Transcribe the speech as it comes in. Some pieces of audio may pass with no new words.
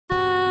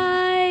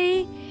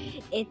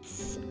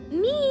it's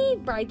me,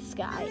 Bright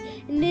Sky.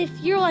 And if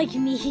you're like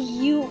me,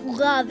 you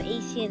love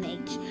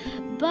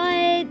ACNH,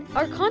 but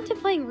are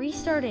contemplating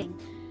restarting.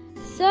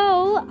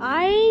 So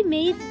I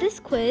made this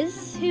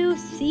quiz to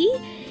see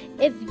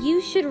if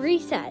you should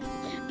reset.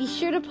 Be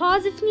sure to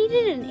pause if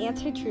needed and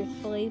answer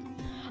truthfully.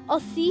 I'll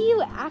see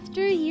you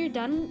after you're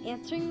done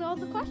answering all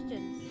the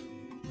questions.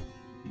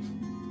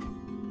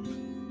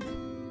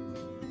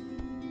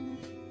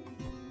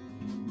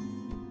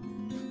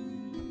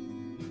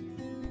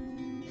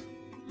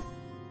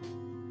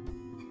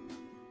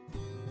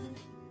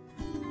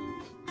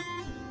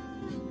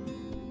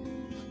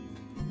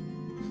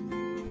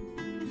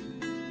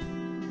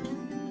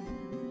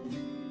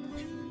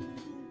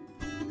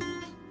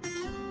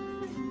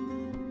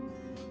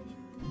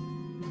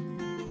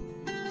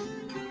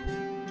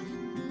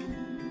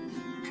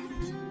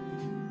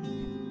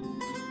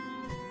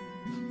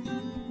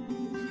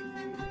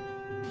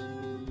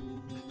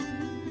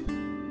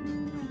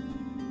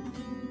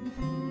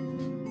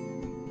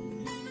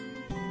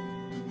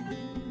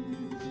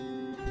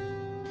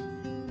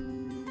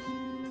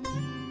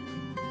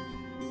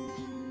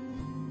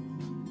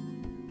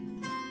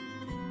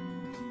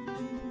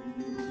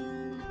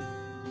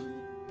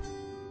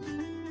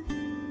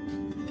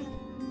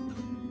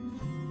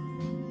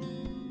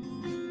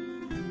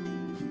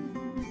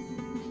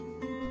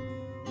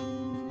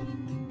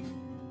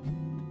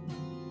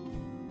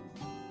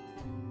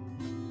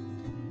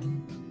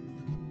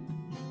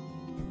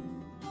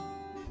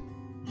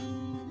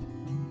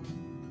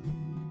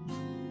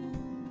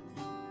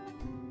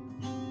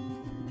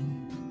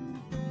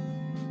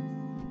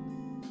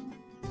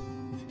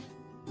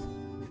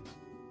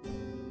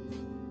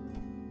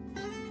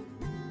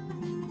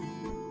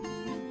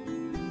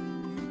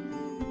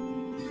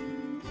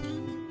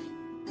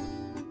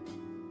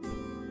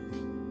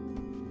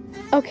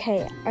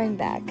 Okay, I'm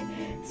back.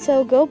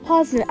 So go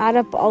pause and add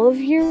up all of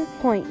your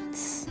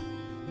points.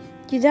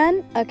 You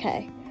done?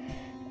 Okay.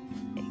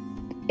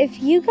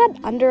 If you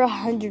got under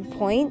 100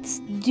 points,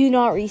 do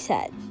not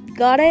reset.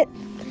 Got it?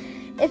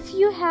 If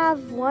you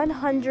have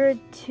 100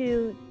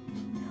 to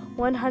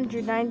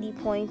 190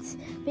 points,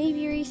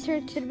 maybe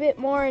research it a bit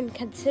more and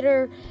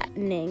consider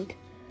flattening.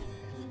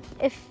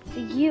 If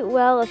you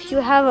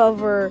have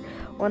over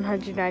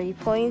 190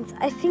 points,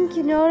 I think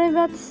you know what I'm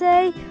about to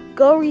say.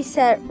 Go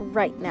reset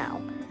right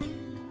now.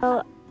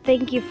 Well,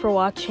 thank you for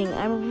watching.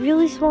 I'm a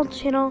really small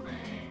channel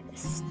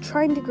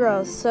trying to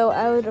grow, so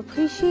I would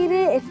appreciate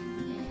it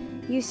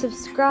if you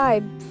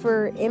subscribe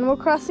for Animal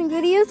Crossing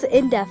videos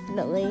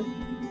indefinitely.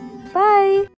 Bye!